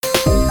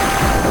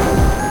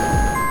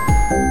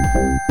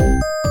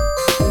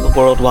The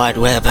World Wide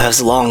Web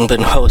has long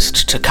been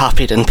host to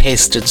copied and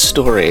pasted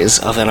stories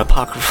of an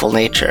apocryphal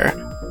nature.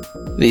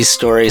 These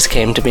stories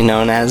came to be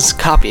known as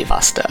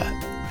copypasta,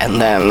 and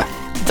then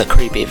the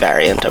creepy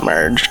variant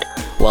emerged.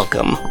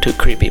 Welcome to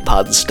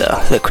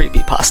Creepypodsta, the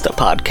Creepypasta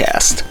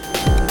podcast.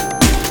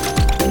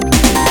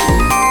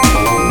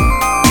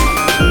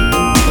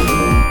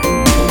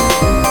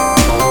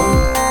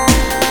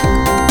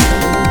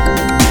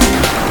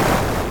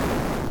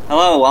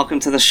 Hello, welcome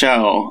to the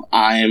show.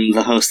 I'm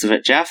the host of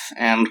it, Jeff,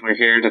 and we're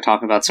here to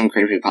talk about some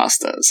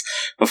creepypastas.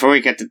 Before we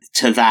get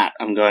to that,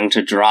 I'm going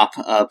to drop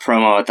a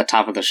promo at the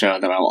top of the show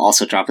that I'll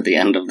also drop at the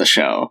end of the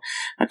show.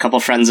 A couple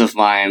friends of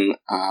mine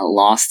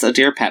lost a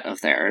dear pet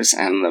of theirs,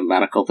 and the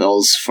medical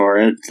bills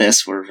for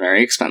this were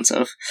very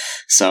expensive.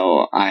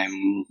 So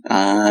I'm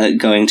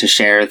going to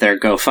share their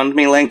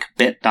GoFundMe link,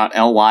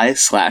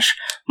 bit.ly/MosesFund,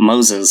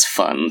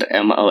 MOSESFUND.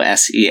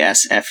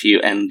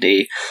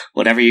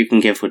 Whatever you can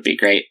give would be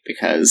great,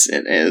 because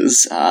it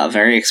is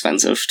very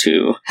expensive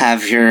to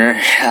have your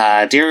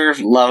dear,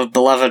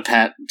 beloved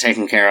pet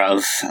taken care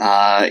of,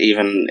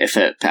 even if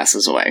it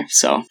passes away.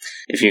 So,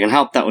 if you can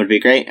help, that would be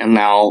great. And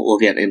now we'll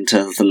get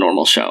into the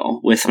normal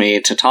show. With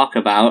me to talk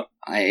about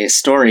a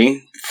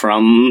story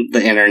from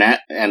the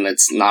internet, and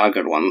it's not a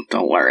good one,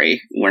 don't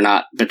worry. We're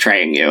not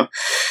betraying you.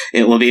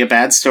 It will be a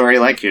bad story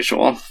like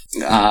usual.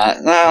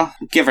 Well,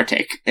 give or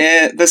take.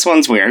 This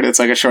one's weird. It's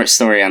like a short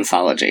story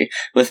anthology.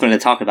 With me to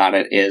talk about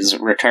it is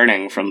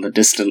returning from the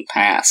distant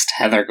past,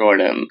 Heather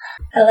Gordon.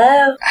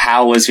 Hello.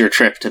 How was your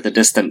trip to the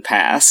distant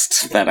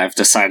past that I've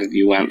decided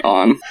you went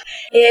on?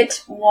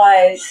 It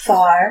was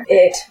far.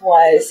 It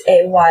was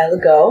a while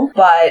ago,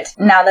 but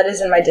now that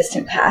is in my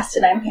distant past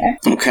and I'm here.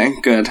 Okay,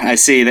 good. I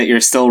see that you're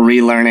still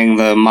relearning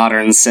the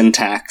modern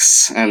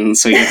syntax, and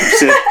so you have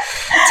to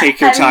take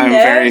your time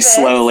very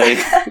slowly.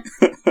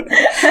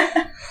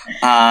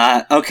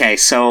 Okay,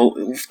 so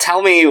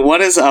tell me,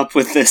 what is up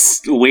with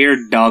this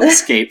weird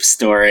dogscape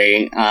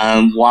story?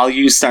 While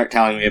you start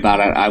telling me about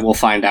it, I will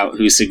find out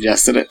who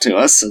suggested it to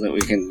us so that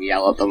we can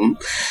yell at them.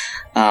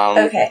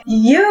 Okay,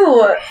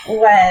 you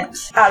went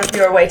out of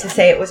your way to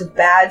say it was a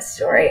bad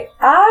story.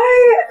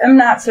 I am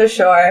not so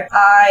sure.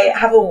 I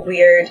have a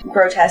weird,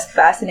 grotesque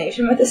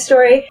fascination with the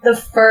story. The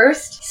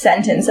first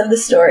sentence of the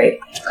story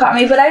caught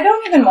me, but I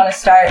don't even want to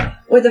start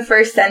with the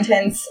first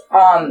sentence,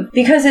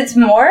 because it's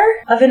more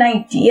of an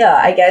idea,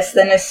 I guess,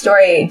 than a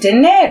story.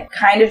 Didn't it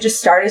kind of just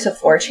start as a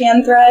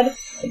 4chan thread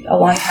a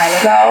long time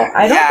ago?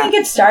 I don't think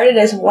it started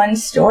as one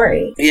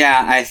story.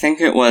 Yeah, I think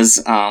it was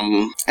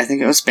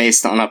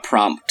based on a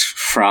prompt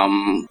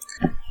from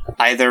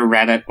either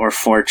Reddit or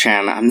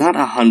 4chan. I'm not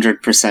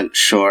 100%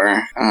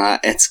 sure.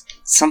 It's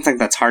something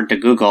that's hard to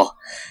Google.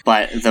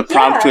 But the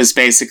prompt was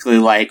basically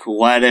like,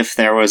 what if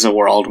there was a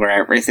world where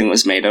everything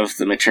was made of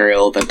the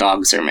material that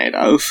dogs are made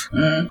of?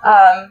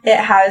 It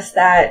has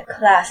that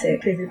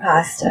classic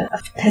creepypasta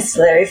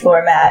epistolary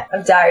format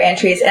of diary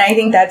entries, and I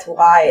think that's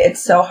why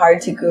it's so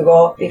hard to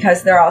Google,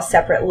 because they're all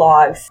separate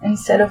logs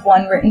instead of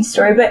one written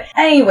story. But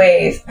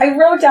anyways, I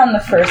wrote down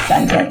the first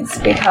sentence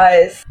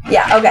because,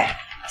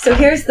 So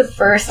here's the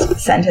first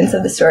sentence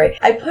of the story.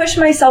 I pushed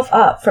myself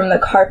up from the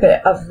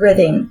carpet of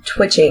writhing,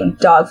 twitching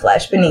dog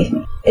flesh beneath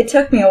me. It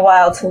took me a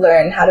while to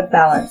learn how to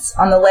balance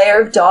on the layer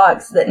of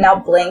dogs that now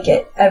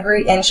blanket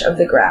every inch of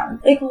the ground.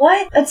 Like,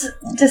 what? That's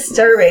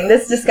disturbing.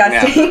 That's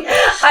disgusting.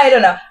 Yeah. I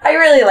don't know. I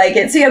really like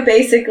it. So yeah,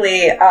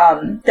 basically,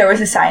 there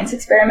was a science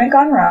experiment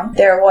gone wrong.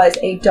 There was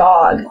a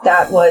dog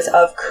that was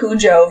of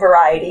Cujo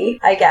variety,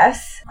 I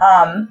guess.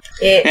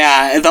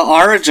 The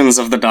origins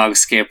of the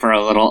dogscape are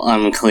a little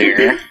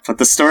unclear, but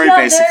the story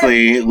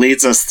basically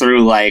leads us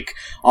through, like,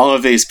 all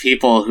of these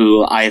people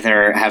who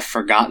either have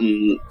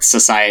forgotten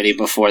society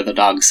before the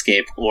dogscape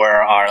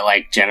or are,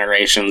 like,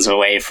 generations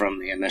away from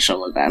the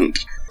initial event.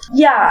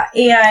 Yeah,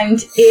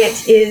 and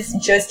it is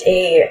just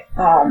a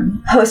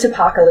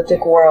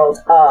post-apocalyptic world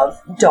of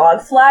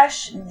dog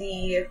flesh.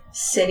 The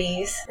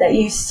cities that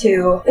used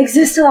to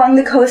exist along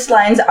the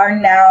coastlines are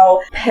now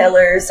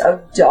pillars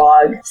of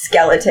dog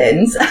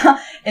skeletons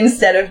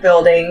instead of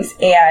buildings,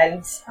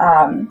 and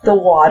the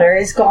water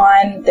is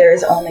gone.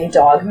 There's only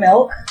dog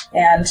milk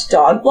and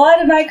dog blood,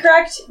 am I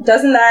correct?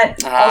 Doesn't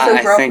that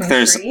also grow from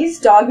trees?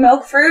 Dog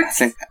milk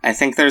fruits? I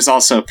think there's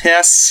also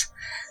piss.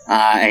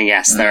 And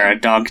yes, there are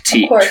dog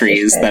teat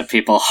trees that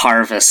people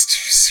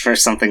harvest for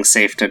something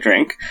safe to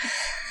drink.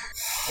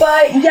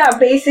 But yeah,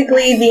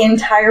 basically the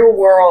entire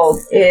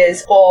world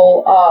is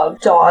full of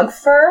dog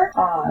fur.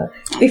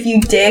 If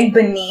you dig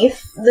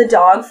beneath the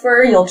dog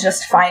fur, you'll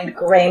just find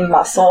gray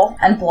muscle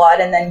and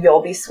blood, and then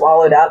you'll be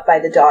swallowed up by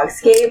the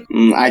dogscape.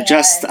 I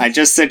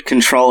just did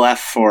Control F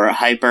for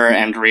hyper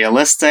and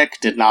realistic.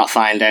 Did not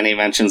find any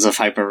mentions of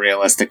hyper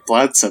realistic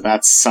blood, so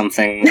that's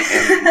something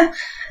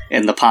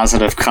in the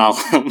positive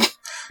column.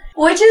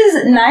 Which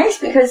is nice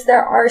because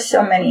there are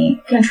so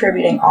many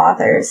contributing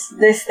authors.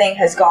 This thing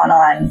has gone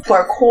on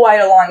for quite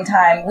a long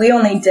time. We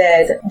only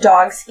did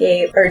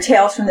Dogscape, or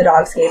Tales from the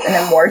Dogscape, and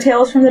then more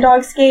Tales from the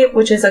Dogscape,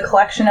 which is a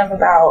collection of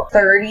about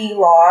 30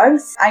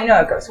 logs. I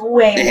know it goes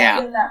way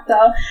more than that,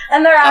 though.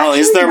 And they're actually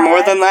is there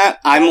more than that?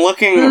 I'm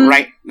looking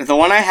right... The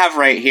one I have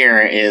right here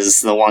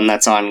is the one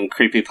that's on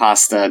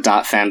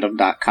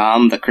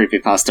creepypasta.fandom.com, the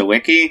Creepypasta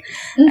Wiki,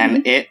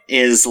 and it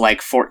is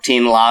like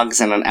 14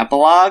 logs and an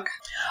epilogue.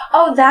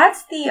 Oh,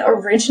 that's the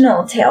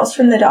original Tales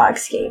from the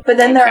Dogscape. But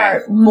then there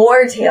are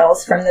more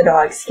Tales from the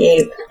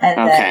Dogscape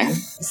and then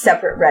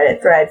separate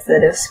Reddit threads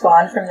that have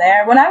spawned from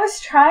there. When I was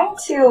trying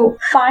to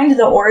find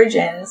the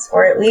origins,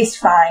 or at least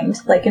find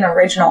like an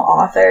original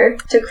author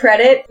to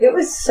credit, it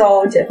was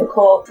so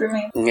difficult for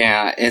me.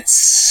 Yeah,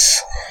 it's...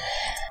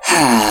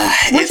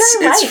 Which I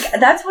like.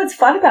 That's what's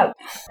fun about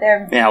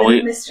their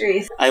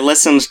mysteries. I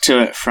listened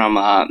to it from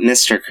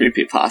Mr.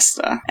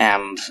 Creepypasta,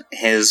 and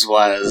his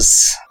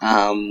was...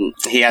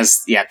 he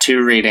has,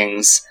 2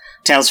 readings.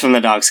 Tales from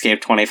the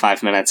Dogscape,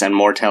 25 minutes, and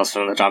more Tales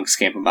from the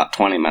Dogscape, about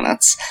 20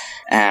 minutes.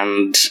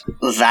 And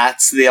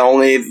that's the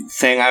only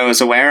thing I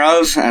was aware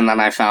of, and then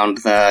I found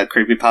the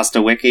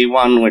Creepypasta Wiki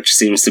one, which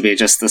seems to be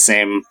just the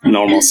same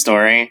normal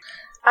story.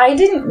 I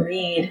didn't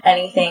read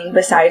anything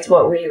besides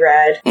what we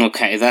read.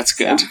 Okay, that's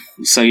good.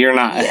 So you're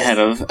not ahead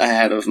of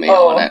me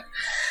on it.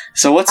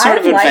 So what sort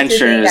of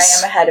adventures... I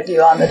am ahead of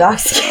you on the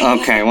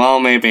Dogscape. Okay, well,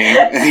 maybe.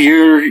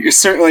 You're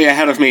certainly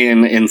ahead of me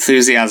in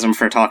enthusiasm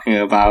for talking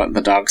about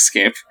the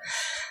Dogscape.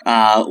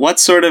 What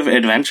sort of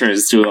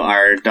adventures do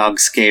our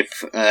Dogscape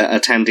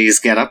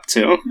attendees get up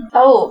to?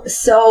 Oh,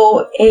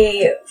 so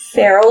a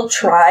feral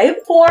tribe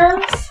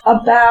forms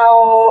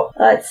about,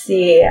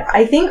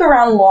 I think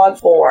around log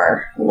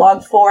 4,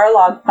 log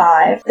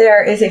 5.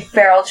 There is a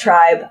feral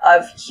tribe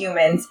of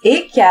humans.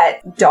 It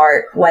gets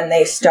dark when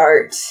they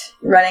start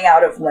running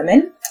out of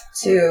women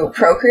to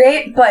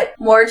procreate, but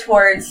more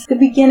towards the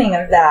beginning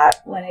of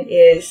that, when it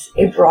is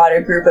a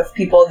broader group of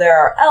people. There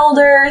are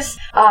elders.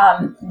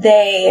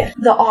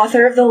 The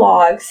author of the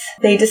logs,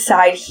 they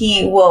decide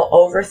he will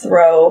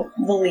overthrow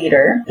the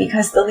leader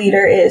because the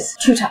leader is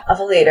too tough of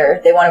a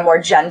leader. They want a more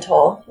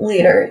gentle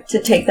leader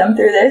to take them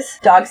through this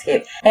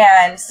Dogscape.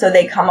 And so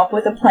they come up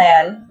with a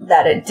plan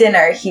that at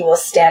dinner he will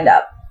stand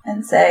up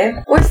and say,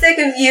 "We're sick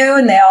of you,"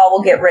 and they all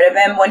will get rid of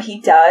him. When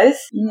he does,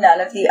 none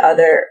of the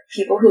other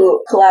people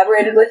who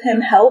collaborated with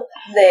him help.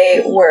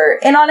 They were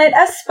in on it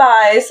as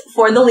spies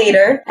for the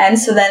leader, and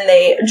so then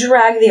they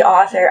drag the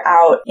author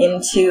out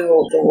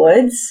into the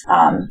woods.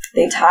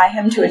 They tie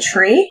him to a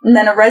tree, and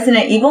then a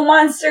Resident Evil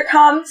monster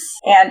comes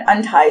and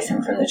unties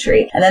him from the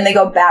tree. And then they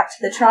go back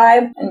to the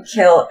tribe and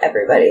kill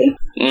everybody.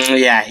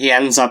 Yeah, he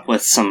ends up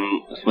with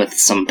some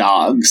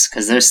dogs,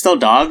 because there's still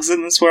dogs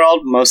in this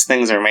world. Most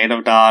things are made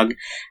of dog.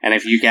 And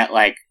if you get,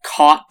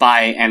 caught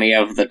by any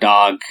of the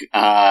dog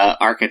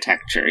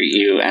architecture,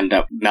 you end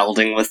up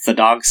melding with the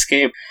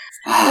Dogscape.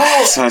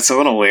 Well, so it's a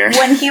little weird.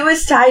 When he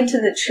was tied to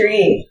the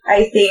tree,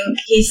 I think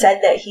he said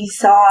that he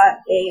saw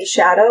a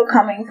shadow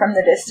coming from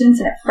the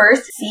distance, and at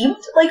first seemed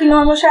like a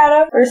normal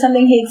shadow or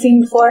something he'd seen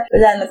before,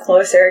 but then the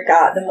closer it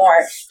got, the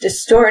more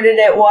distorted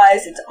it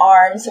was. Its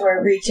arms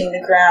were reaching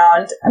the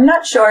ground. I'm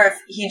not sure if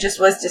he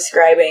just was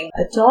describing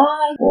a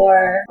dog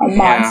or a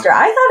monster.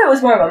 I thought it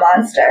was more of a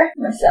monster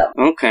myself.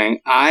 Okay,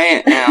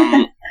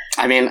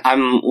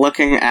 I'm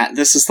looking at...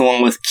 This is the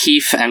one with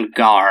Keef and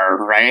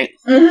Gar, right?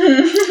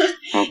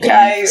 Okay,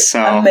 yeah,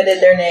 I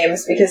omitted their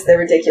names because they're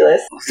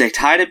ridiculous. They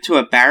tied him to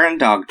a barren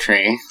dog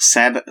tree,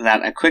 said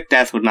that a quick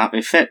death would not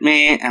befit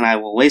me, and I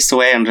will waste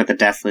away under the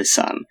deathly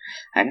sun.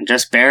 I can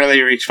just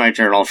barely reach my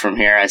journal from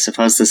here. I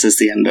suppose this is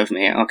the end of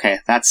me. Okay,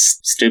 that's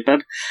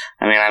stupid.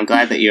 I'm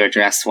glad that you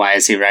addressed why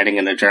is he writing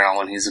in a journal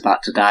when he's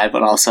about to die,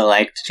 but also,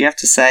 did you have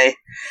to say?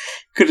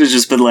 Could have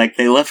just been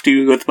they left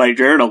you with my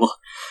journal.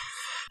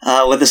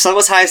 When the sun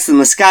was highest in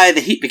the sky, the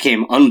heat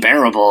became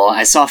unbearable.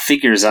 I saw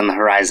figures on the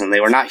horizon.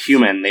 They were not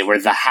human. They were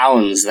the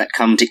hounds that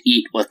come to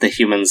eat what the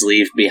humans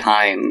leave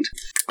behind.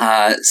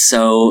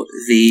 Oh,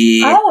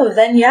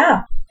 then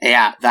yeah.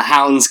 Yeah, the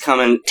hounds come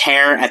and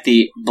tear at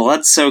the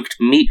blood-soaked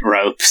meat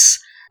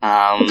ropes,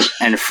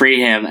 and free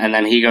him, and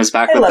then he goes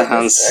back with the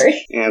hounds.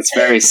 Yeah, it's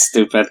very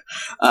stupid.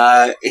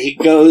 He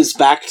goes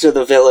back to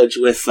the village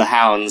with the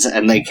hounds,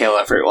 and they kill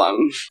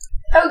everyone.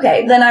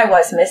 Okay, then I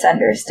was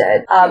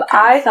misunderstood.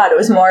 I thought it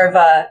was more of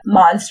a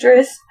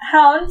monstrous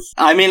hounds.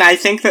 I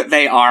think that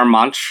they are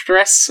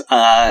monstrous,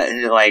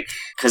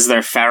 because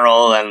they're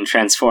feral and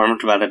transformed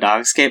by the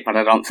Dogscape, but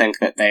I don't think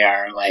that they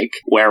are,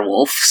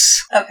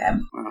 werewolves. Okay.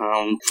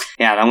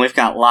 Then we've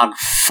got log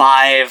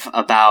 5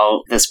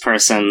 about this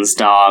person's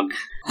dog,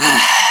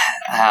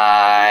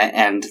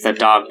 and the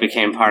dog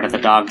became part of the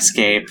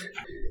Dogscape.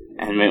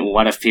 And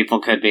what if people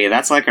could be?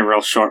 That's a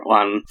real short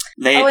one.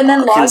 And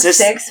then log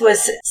 6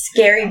 was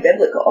scary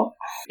biblical.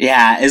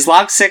 Yeah, is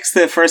log 6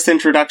 the first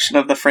introduction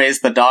of the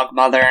phrase the dog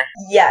mother?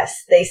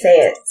 Yes, they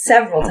say it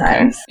several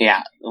times.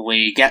 Yeah,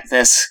 we get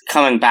this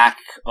coming back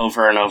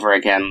over and over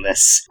again,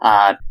 this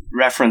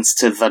reference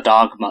to the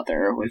Dog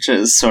Mother, which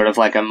is sort of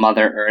like a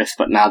Mother Earth,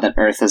 but now that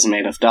Earth is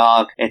made of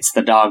dog, it's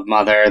the Dog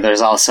Mother.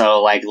 There's also,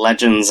 like,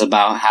 legends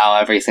about how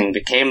everything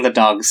became the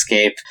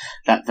Dogscape,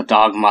 that the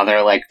Dog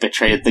Mother, like,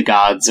 betrayed the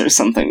gods or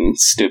something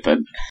stupid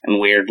and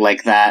weird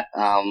like that.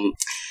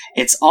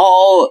 It's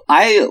all...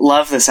 I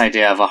love this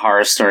idea of a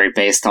horror story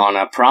based on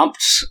a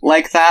prompt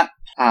like that.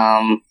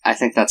 I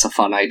think that's a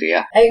fun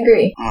idea. I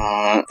agree.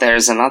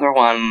 There's another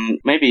one,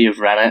 maybe you've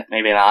read it,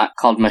 maybe not,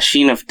 called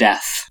Machine of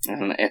Death.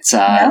 And it's,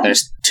 No.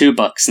 there's 2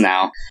 books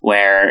now,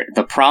 where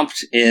the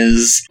prompt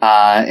is,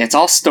 it's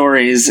all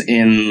stories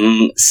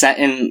set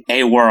in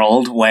a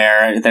world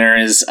where there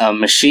is a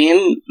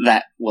machine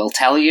that will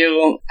tell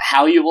you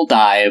how you will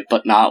die,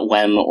 but not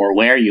when or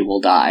where you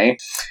will die.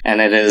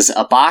 And it is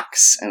a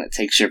box, and it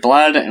takes your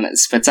blood, and it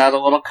spits out a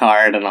little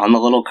card, and on the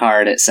little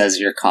card it says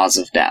your cause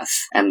of death.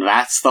 And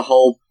that's the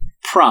whole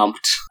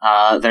prompt.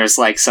 There's,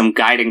 like, some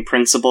guiding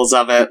principles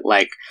of it,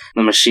 like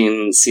the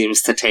machine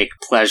seems to take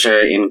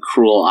pleasure in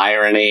cruel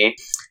irony.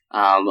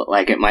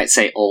 Like, it might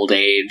say old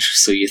age,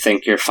 so you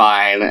think you're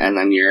fine, and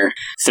then you're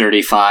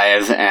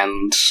 35,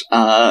 and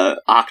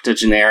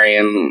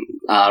octogenarian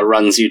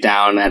runs you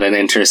down at an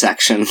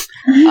intersection.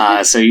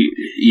 So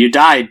you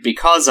died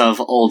because of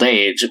old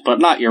age, but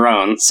not your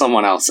own,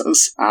 someone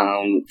else's.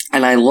 And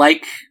I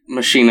like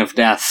Machine of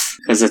Death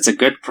because it's a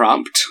good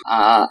prompt.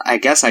 I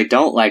guess I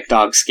don't like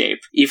Dogscape,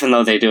 even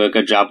though they do a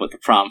good job with the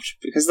prompt,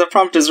 because the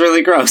prompt is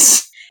really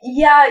gross.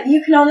 Yeah,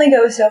 you can only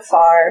go so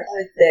far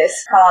with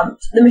this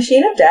prompt. The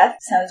Machine of Death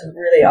sounds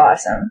really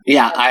awesome.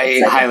 Yeah, It's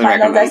I like highly a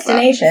Final recommend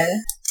Destination.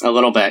 that. A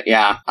little bit,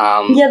 yeah.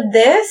 Yeah,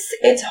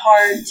 it's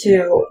hard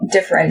to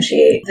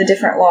differentiate the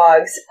different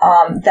logs.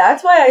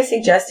 That's why I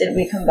suggested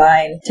we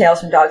combine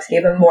Tales from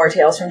Dogscape and more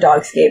Tales from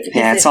Dogscape. Because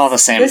Yeah, it's all the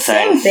same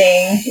same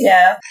thing,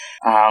 yeah.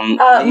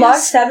 Log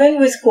 7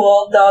 was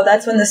cool, though.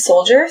 That's when the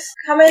soldiers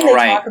come in. They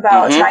talk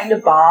about trying to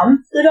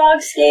bomb the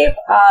Dogscape.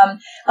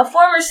 A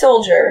former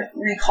soldier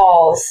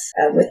recalls,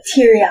 with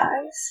teary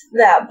eyes,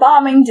 that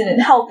bombing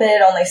didn't help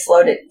it, only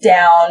slowed it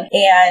down.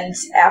 And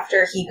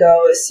after he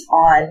goes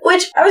on,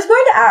 which I was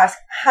going to ask,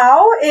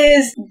 how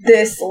is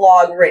this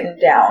log written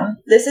down?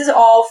 This is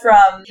all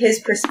from his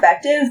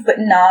perspective, but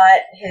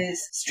not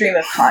his stream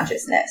of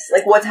consciousness.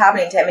 Like, what's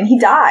happening to him, and he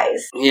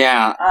dies.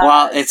 Yeah,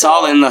 well, it's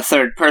all in the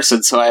third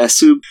person, so I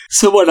assume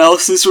someone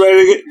else is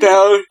writing it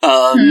down.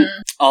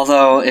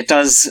 Although it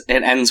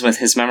ends with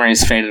his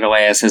memories faded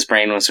away as his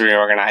brain was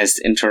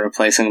reorganized into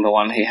replacing the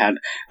one he had.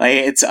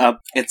 Like,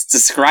 it's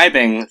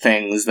describing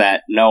things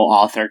that no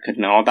author could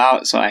know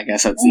about, so I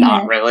guess it's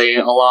not really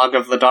a log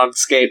of the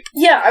Dogscape.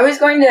 Yeah, I was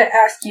going to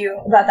ask you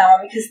about that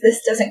one because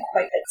this doesn't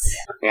quite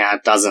fit. Yeah,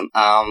 it doesn't.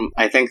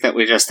 I think that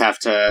we just have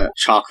to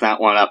chalk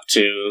that one up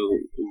to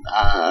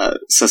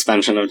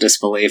suspension of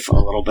disbelief a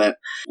little bit.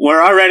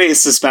 We're already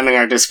suspending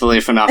our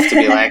disbelief enough to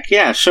be like,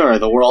 yeah, sure,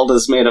 the world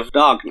is made of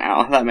dog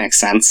now. That makes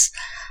sense.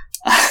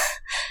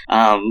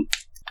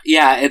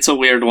 Yeah, it's a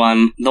weird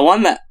one. The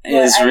one that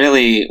is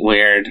really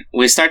weird,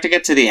 we start to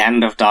get to the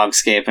end of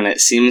Dogscape, and it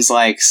seems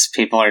like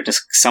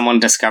someone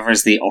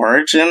discovers the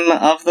origin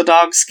of the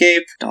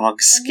Dogscape.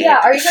 Dogscape. Yeah,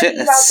 are you talking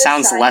it about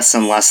sounds less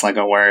and less like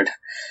a word.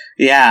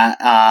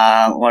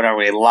 Yeah, what are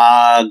we?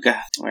 Log,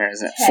 where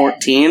is it? 10.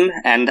 14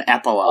 and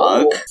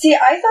epilogue. Oh. See,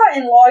 I thought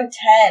in log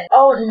 10.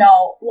 Oh,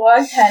 no.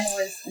 Log 10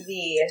 was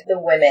the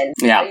women.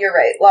 Yeah. You're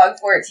right. Log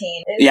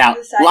 14 is Yeah,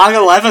 the science. log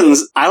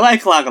 11's, I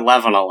like log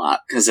 11 a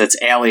lot, because it's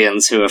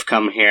aliens who have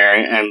come here,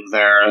 and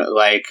they're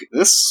like,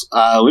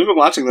 we've been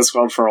watching this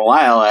world for a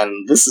while,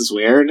 and this is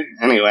weird.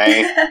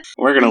 Anyway,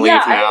 we're gonna leave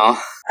now.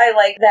 I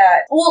like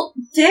that. Well,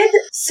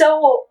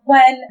 so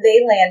when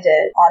they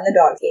landed on the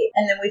Dogscape,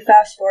 and then we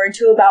fast forward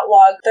to about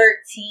log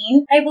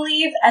 13, I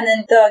believe, and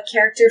then the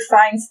character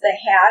finds the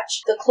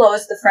hatch to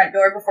close the front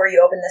door before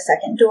you open the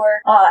second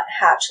door,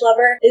 hatch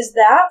lever. Is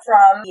that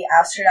from the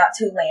astronauts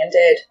who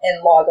landed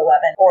in log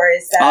 11, or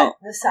is that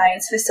the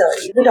science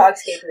facility the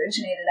Dogscape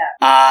originated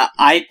at?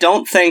 I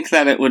don't think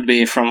that it would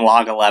be from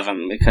log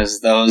 11,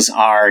 because those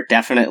are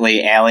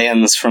definitely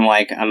aliens from,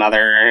 like,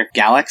 another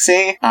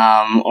galaxy,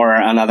 or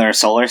another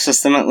solar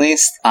system at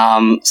least.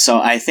 So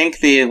I think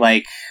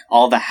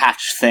all the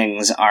hatch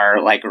things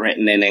are, like,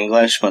 written in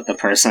English, but the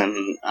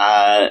person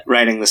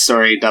writing the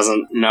story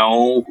doesn't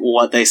know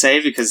what they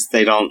say because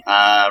they don't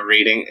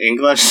read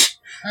English.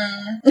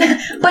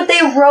 But they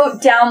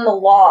wrote down the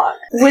log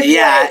with what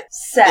it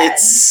said.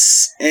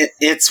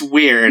 It's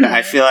weird.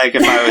 I feel like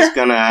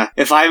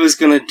if I was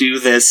gonna do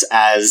this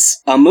as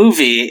a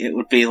movie, it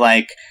would be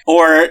like,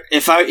 or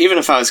even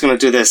if I was gonna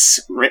do this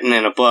written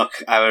in a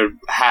book, I would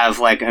have,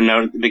 like, a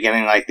note at the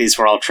beginning, like, these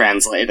were all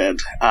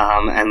translated,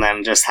 and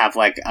then just have,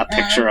 like, a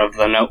picture of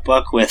the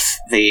notebook with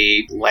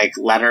the, like,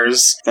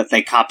 letters that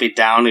they copied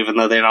down, even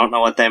though they don't know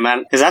what they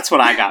meant. Because that's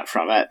what I got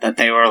from it, that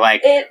they were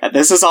like,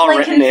 this is all like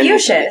written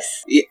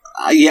Confucius.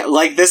 Yeah,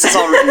 like this is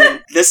all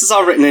written. This is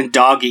all written in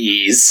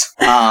dogese.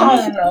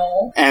 Oh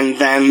no! And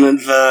then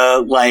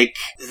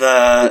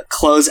the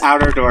close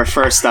outer door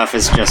first stuff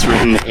is just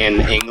written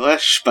in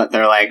English, but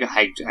they're like,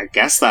 I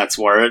guess that's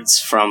words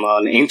from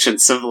an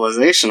ancient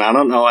civilization. I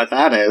don't know what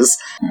that is.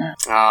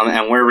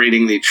 And we're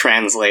reading the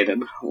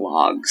translated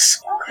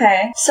logs.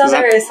 Okay, so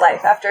there is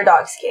life after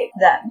Dogscape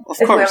then, of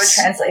if course. we have a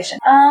translation.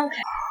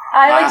 Okay.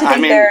 I like to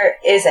think there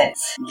isn't.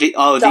 These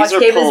are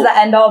Dogscape is the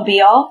end-all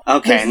be-all.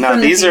 Okay, no,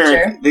 these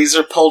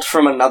are pulled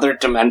from another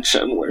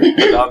dimension where the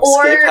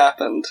Dogscape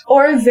happened.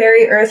 Or a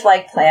very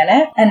Earth-like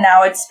planet, and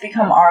now it's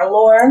become our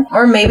lore.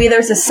 Or maybe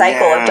there's a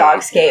cycle of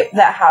Dogscape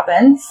that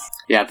happens.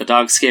 Yeah, the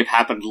Dogscape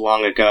happened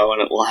long ago,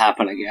 and it will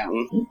happen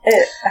again.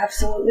 It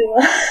absolutely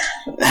will.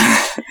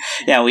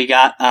 Yeah, we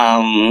got,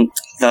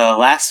 the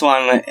last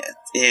one...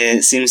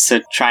 It seems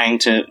to trying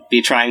to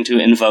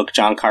invoke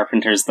John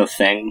Carpenter's The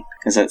Thing,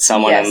 because it's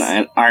someone in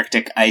an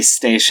Arctic ice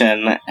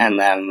station, and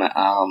then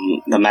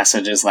the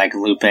message is like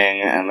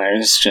looping, and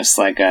there's just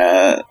like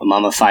a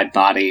mummified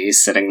body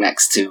sitting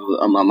next to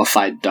a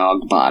mummified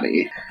dog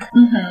body.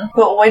 Mm-hmm.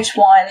 But which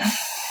one?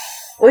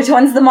 Which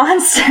one's the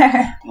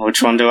monster?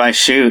 Which one do I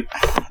shoot?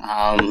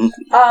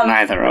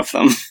 Neither of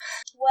them.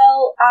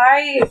 Well,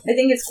 I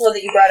think it's cool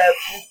that you brought up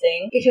The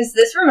Thing, because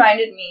this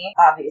reminded me,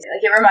 obviously,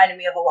 like, it reminded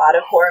me of a lot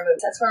of horror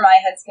movies. That's where my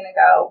head's gonna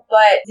go.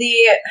 But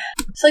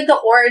it's like the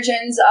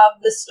origins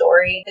of the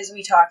story, as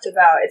we talked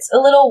about. It's a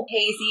little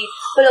hazy,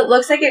 but it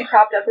looks like it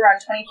cropped up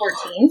around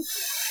 2014.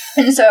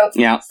 And so,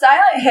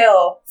 Silent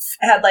Hill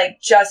had, like,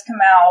 just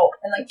come out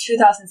in, like,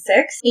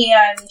 2006,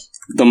 and...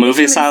 The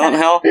movie Silent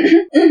Hill?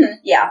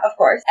 Yeah, of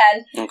course.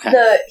 And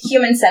the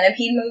Human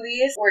Centipede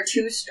movies were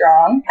too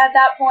strong at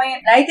that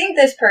point. And I think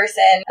this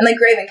person, and, like,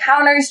 Grave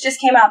Encounters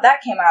just came out.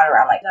 That came out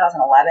around, like,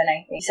 2011,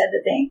 I think. You said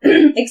The Thing.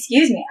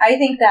 Excuse me. I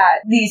think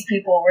that these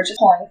people were just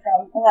pulling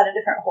from a lot of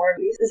different horror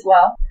movies as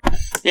well.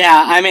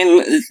 Yeah, I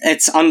mean,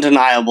 it's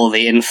undeniable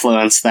the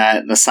influence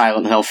that the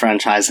Silent Hill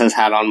franchise has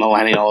had on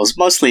millennials,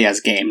 mostly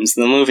as games.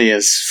 The movie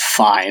is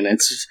fine.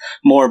 It's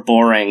more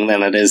boring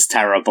than it is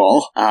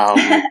terrible.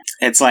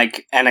 It's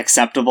like an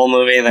acceptable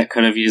movie that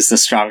could have used a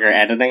stronger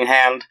editing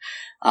hand.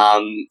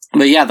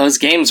 But yeah, those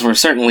games were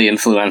certainly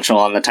influential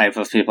on the type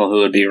of people who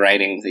would be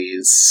writing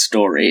these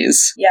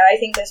stories. Yeah, I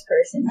think this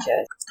person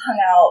just hung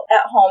out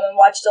at home and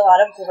watched a lot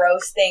of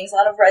gross things, a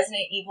lot of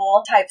Resident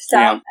Evil type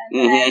stuff,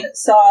 and then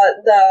saw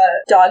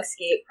the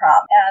Dogscape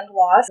prompt and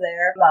lost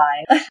their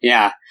mind.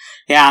 Yeah,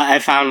 I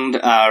found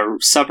a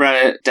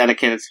subreddit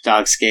dedicated to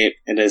Dogscape.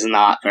 It is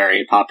not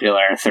very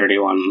popular,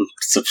 31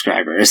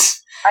 subscribers.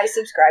 I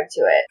subscribe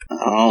to it.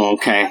 Oh,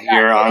 okay.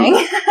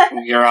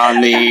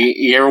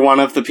 You're one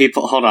of the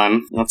people. Hold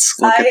on. Let's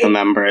look at the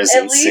members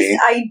and see. At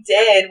least I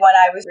did when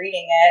I was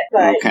reading it,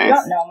 but you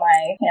don't know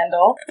my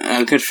handle.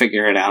 I could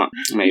figure it out,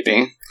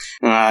 maybe.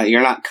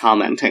 You're not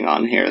commenting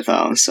on here,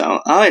 though,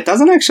 so... Oh, it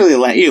doesn't actually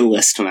let you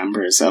list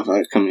members of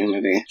a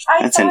community.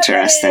 That's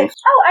interesting.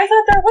 I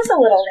thought there was a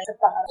little link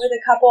above with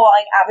a couple,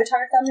 like,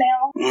 avatar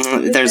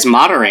thumbnails. There's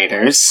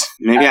moderators.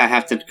 Maybe I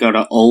have to go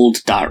to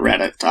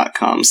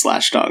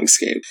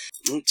old.reddit.com/dogscape.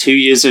 2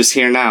 users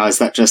here now. Is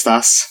that just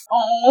us?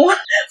 Oh,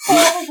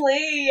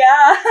 probably,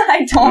 yeah.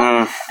 I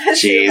don't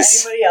see if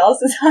anybody else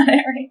is on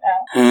it right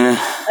now.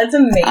 That's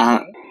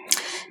amazing.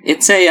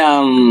 It's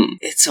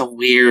a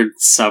weird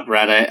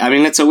subreddit. I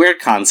mean, it's a weird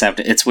concept.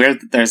 It's weird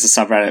that there's a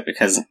subreddit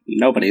because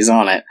nobody's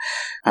on it.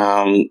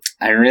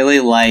 I really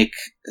like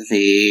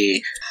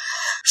the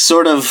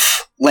sort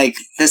of, like,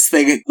 this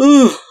thing.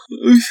 Oh,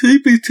 I'm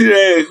sleepy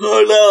today.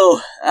 Oh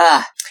no.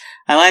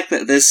 I like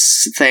that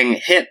this thing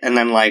hit and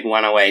then, like,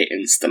 went away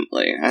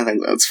instantly. I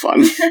think that's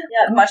fun.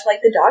 Yeah, much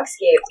like the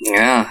Dogscape.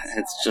 Yeah,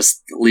 it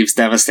just leaves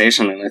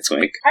devastation in its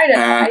wake. I don't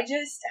know. I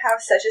just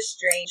have such a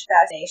strange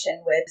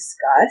fascination with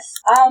disgust.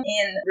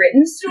 In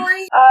written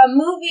story,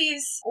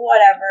 movies,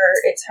 whatever,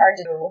 it's hard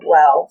to do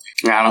well.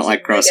 Yeah, I don't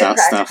like gross out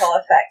stuff. Practical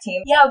effect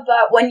team. Yeah,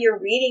 but when you're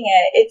reading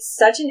it, it's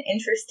such an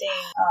interesting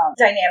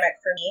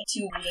dynamic for me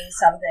to reading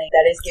something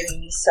that is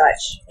giving me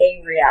such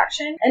a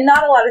reaction, and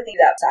not a lot of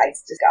things outside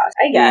disgust,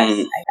 I guess.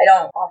 I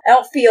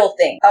don't feel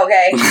things,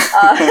 okay?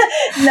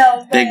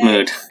 No, but big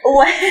mood.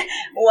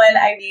 When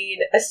I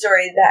read a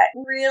story that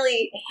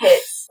really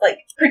hits, like,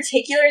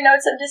 particular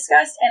notes of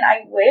disgust, and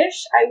I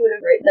wish I would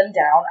have written them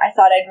down. I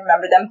thought I'd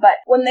remember them,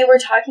 but when they were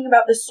talking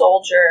about the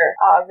soldier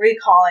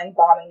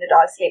bombing the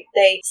Dogscape,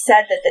 they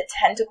said that the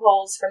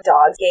tentacles from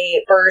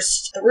Dogscape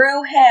burst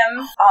through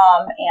him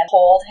and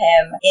pulled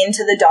him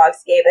into the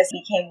Dogscape as he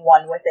became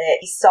one with it.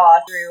 He saw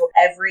through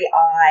every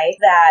eye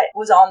that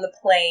was on the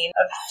plane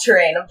of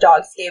terrain of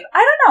Dogscape.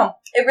 I don't know.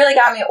 It really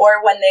got me.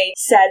 Or when they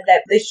said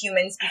that the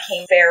humans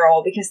became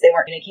feral because they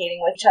weren't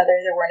communicating with each other,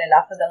 there weren't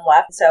enough of them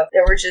left, so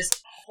there were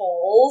just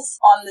holes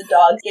on the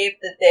dogscape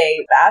that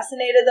they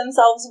fascinated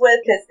themselves with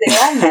because they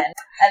are men,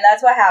 and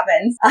that's what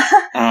happens.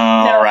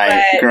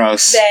 Right.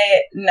 Gross.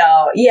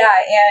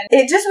 And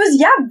it just was,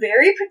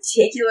 very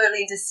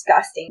particularly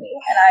disgusting me,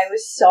 and I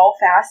was so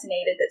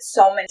fascinated that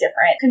so many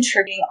different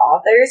contributing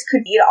authors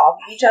could feed off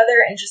of each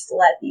other and just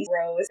let these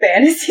gross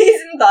fantasies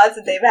and thoughts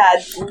that they've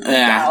had leak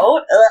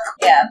out. Ugh.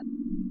 Yeah.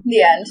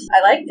 The end.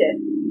 I liked it.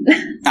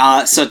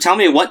 So tell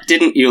me, what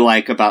didn't you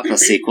like about the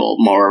sequel?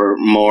 More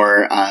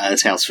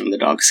Tales from the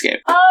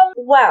Dogscape.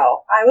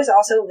 Well, I was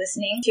also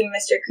listening to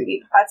Mr.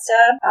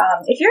 Creepypasta.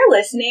 If you're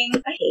listening,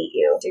 I hate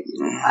you.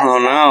 Oh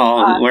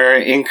no,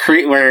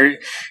 we're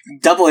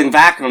doubling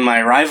back on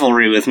my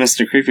rivalry with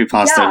Mr.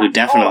 Creepypasta, who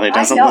definitely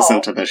doesn't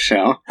listen to this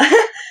show.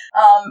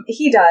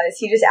 He does.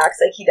 He just acts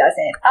like he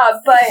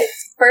doesn't. But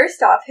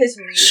first off, his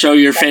reading. Show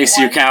your face,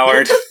 you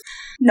coward.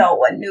 No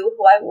one knew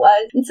who I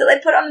was until I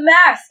put on the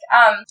mask.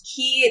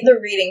 The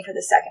reading for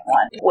the second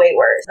one, way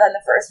worse than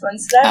the first one.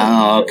 So that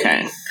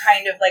really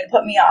kind of like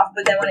put me off.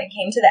 But then when it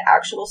came to the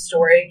actual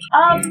story,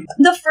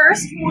 the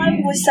first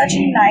one was such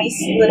a nice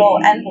little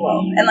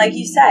envelope. And like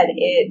you said,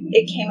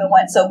 it came and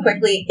went so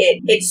quickly.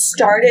 It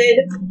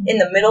started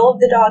in the middle of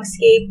the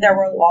Dogscape. There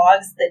were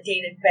logs that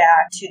dated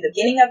back to the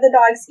beginning of the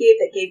Dogscape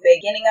that gave the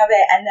beginning of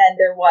it. And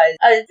then there was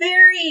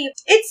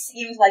it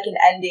seemed like an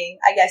ending,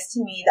 I guess,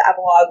 to me, the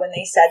epilogue, when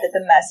they said that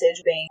the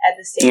message being at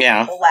the stage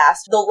of the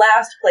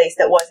last place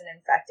that wasn't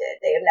infected.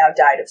 They have now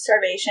died of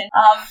starvation.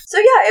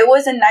 It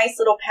was a nice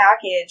little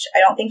package. I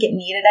don't think it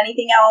needed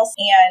anything else.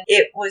 And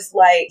it was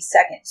like,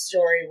 second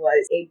story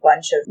was a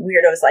bunch of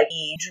weirdos like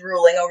me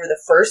drooling over the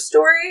first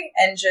story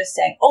and just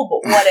saying, oh,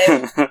 but what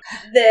if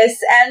this?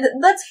 And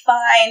that's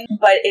fine,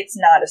 but it's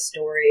not a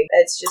story.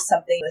 It's just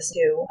something to listen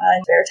to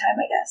in spare time,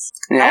 I guess.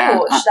 Yeah.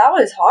 Ouch, that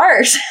was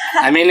harsh.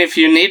 I mean, if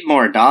you need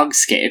more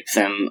Dogscape,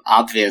 then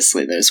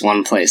obviously there's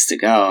one place to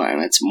go,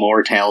 and it's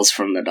more Tales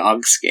from the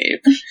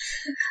Dogscape.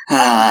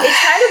 It's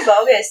kind of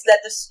bogus that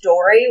the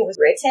story was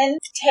written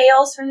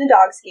Tales from the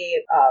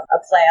Dogscape, a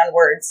play on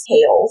words,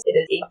 Tales. It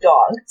is a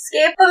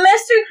dogscape. But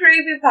Mr.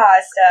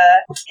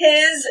 Creepypasta,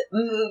 his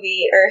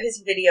movie or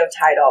his video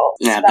title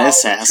spelled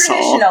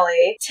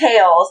traditionally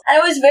Tales, and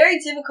it was very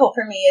difficult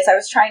for me as I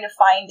was trying to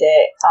find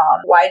it.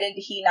 Why did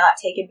he not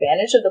take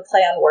advantage of the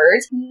play on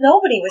words?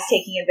 Nobody was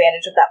taking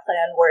advantage of that play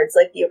on words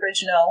like the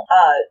original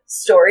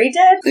story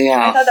did.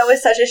 Yeah. I thought that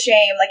was such a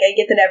shame. Like, I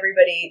get that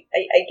everybody,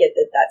 I get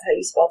that that's how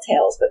you spell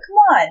Tales, but come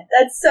on,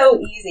 that's so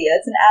easy.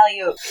 That's an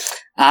alley-oop.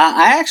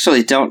 I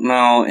actually don't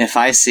know if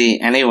I see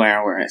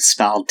anywhere where it's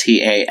spelled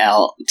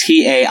Tails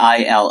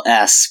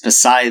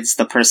besides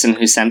the person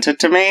who sent it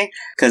to me,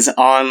 because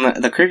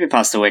on the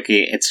Creepypasta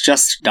wiki, it's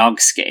just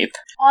Dogscape.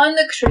 On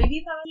the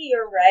Creepypasta,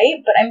 you're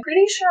right, but I'm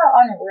pretty sure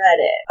on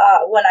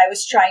Reddit, when I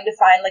was trying to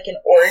find like an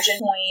origin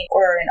point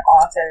or an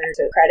author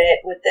to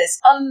credit with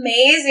this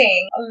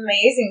amazing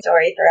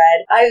story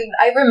thread,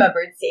 I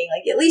remembered seeing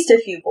like at least a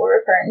few people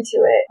referring to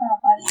it.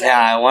 Yeah,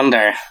 I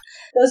wonder.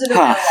 Those are the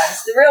real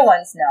ones. The real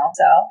ones know,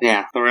 so.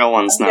 Yeah, the real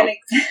ones know.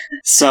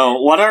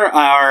 So, what are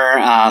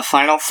our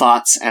final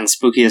thoughts and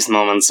spookiest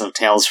moments of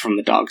Tales from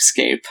the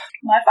Dogscape?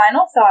 My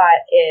final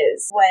thought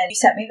is when you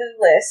sent me the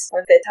list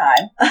for the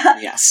time.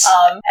 Yes.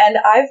 And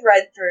I've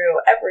read through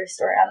every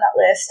story on that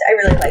list. I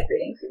really like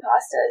reading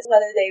creepypastas,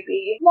 whether they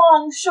be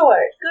long,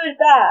 short, good,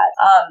 bad.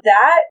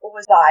 That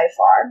was by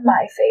far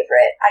my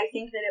favorite. I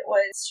think that it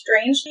was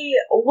strangely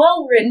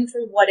well written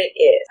for what it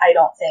is. I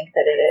don't think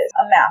that it is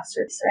a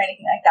masterpiece or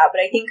anything like that, but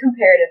I think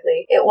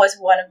comparatively it was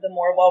one of the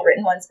more well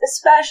written ones,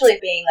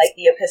 especially being like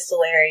the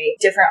epistolary,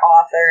 different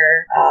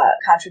author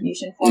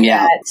contribution format.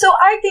 Yeah. So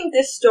I think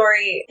this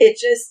story,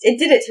 it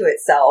did it to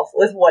itself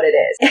with what it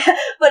is.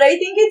 But I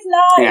think it's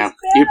not. Yeah,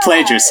 you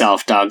played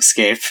yourself,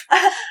 Dogscape.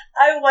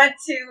 I want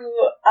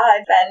to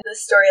bend the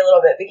story a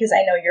little bit because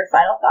I know your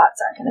final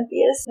thoughts aren't going to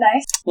be as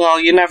nice. Well,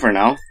 you never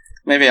know.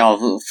 Maybe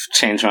I'll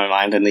change my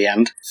mind in the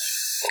end.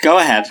 Go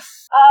ahead.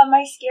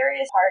 My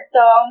scariest part,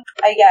 though,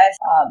 I guess,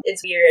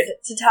 it's weird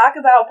to talk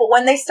about, but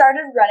when they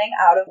started running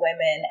out of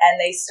women and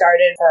they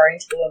started referring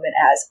to the women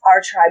as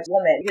our tribe's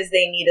woman because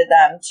they needed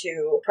them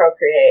to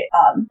procreate,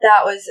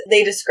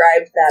 they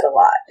described that a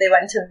lot. They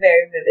went into a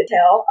very vivid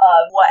tale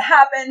of what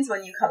happens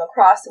when you come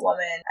across a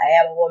woman. I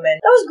am a woman.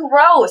 That was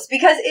gross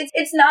because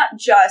it's not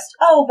just,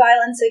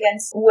 violence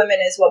against women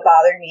is what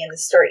bothered me in the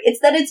story. It's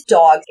that it's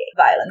dog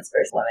violence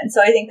versus women.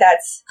 So I think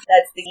that's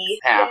the key.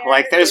 Yeah,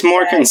 like there's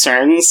more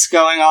concerns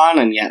going on,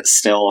 and yet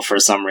still, for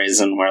some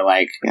reason, we're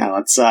like, yeah,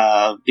 let's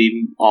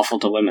be awful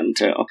to women,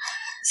 too.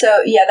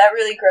 So, yeah, that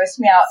really grossed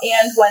me out.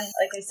 And when,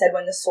 like I said,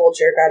 when the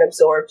soldier got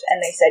absorbed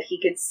and they said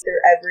he could see through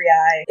every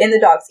eye in the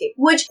Dogscape,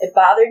 which it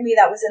bothered me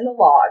that was in the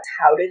logs.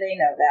 How do they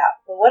know that?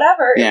 But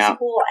whatever, it's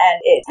cool, and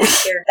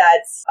it's scared.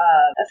 That's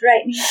a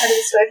frightening part of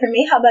the story for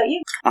me. How about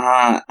you?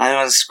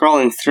 I was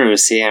scrolling through,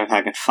 seeing if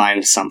I could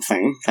find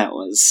something that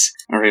was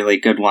a really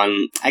good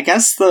one. I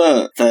guess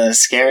the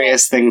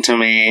scariest thing to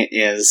me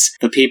is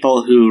the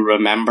people who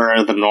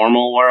remember the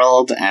normal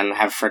world and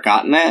have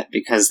forgotten it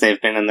because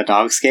they've been in the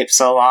Dogscape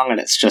so long, and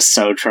it it's just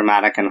so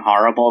traumatic and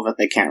horrible that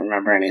they can't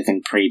remember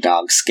anything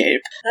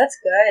pre-Dogscape. That's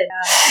good.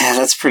 Yeah,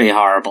 that's pretty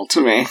horrible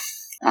to me.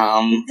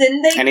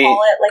 Didn't they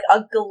call it like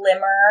a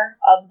glimmer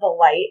of the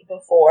light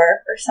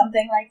before or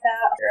something like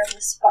that? Or the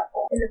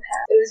sparkle in the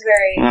past? It was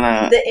very,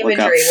 the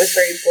imagery was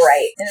very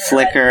bright. And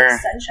flicker,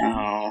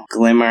 no.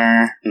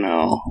 Glimmer,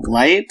 no.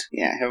 Light?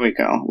 Yeah, here we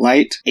go.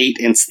 Light, 8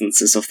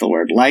 instances of the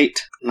word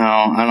light. No,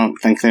 I don't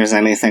think there's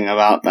anything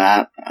about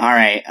that.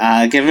 Alright,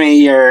 give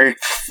me your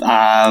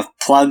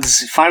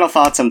plugs, final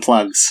thoughts and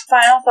plugs.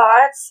 Final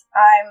thoughts?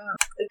 I'm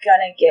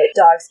gonna get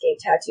Dogscape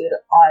tattooed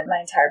on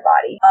my entire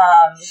body.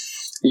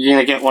 You're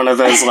gonna get one of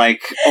those,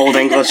 like, Old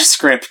English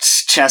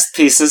script chest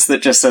pieces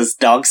that just says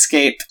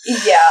Dogscape?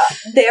 Yeah.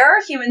 There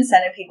are human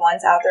centipede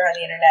ones out there on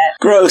the internet.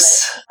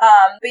 Gross.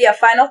 But yeah,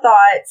 final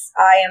thoughts.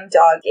 I am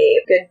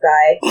Doggape.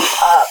 Goodbye.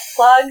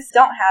 Plugs,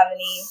 don't have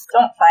any.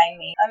 Don't find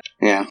me.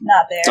 I'm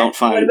not there. Don't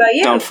find. What about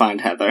you? Don't find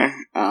Heather.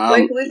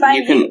 Where can we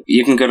find you?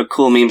 You can go to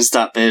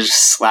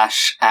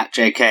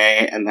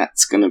coolmemes.biz/@JK, and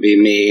that's gonna be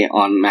me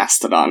on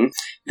Mastodon.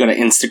 Go to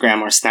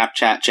Instagram or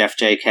Snapchat,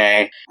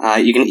 JeffJK.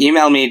 You can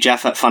email me,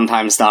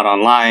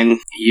 jeff@funtimes.online.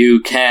 You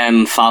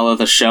can follow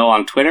the show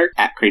on Twitter,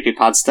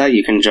 @CreepyPodsta.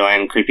 You can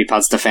join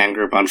Creepypodsta fan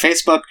group on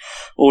Facebook,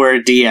 or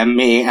DM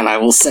me, and I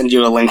will send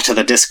you a link to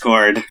the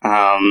Discord.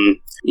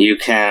 You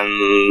can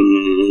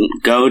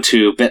go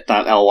to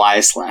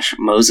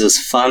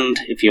bit.ly/MosesFund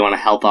if you want to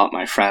help out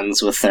my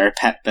friends with their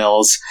pet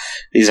bills.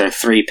 These are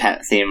 3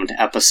 pet-themed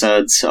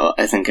episodes, so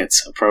I think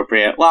it's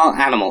appropriate. Well,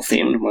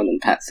 animal-themed more than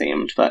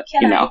pet-themed, but,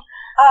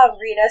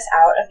 read us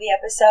out of the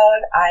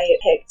episode. I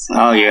picked...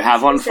 Oh, you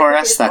have one for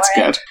us? That's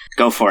good.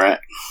 Go for it.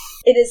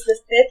 It is the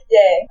 5th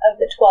day of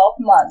the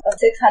 12th month of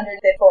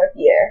 654th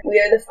year.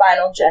 We are the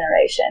final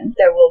generation.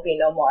 There will be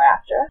no more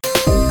after us.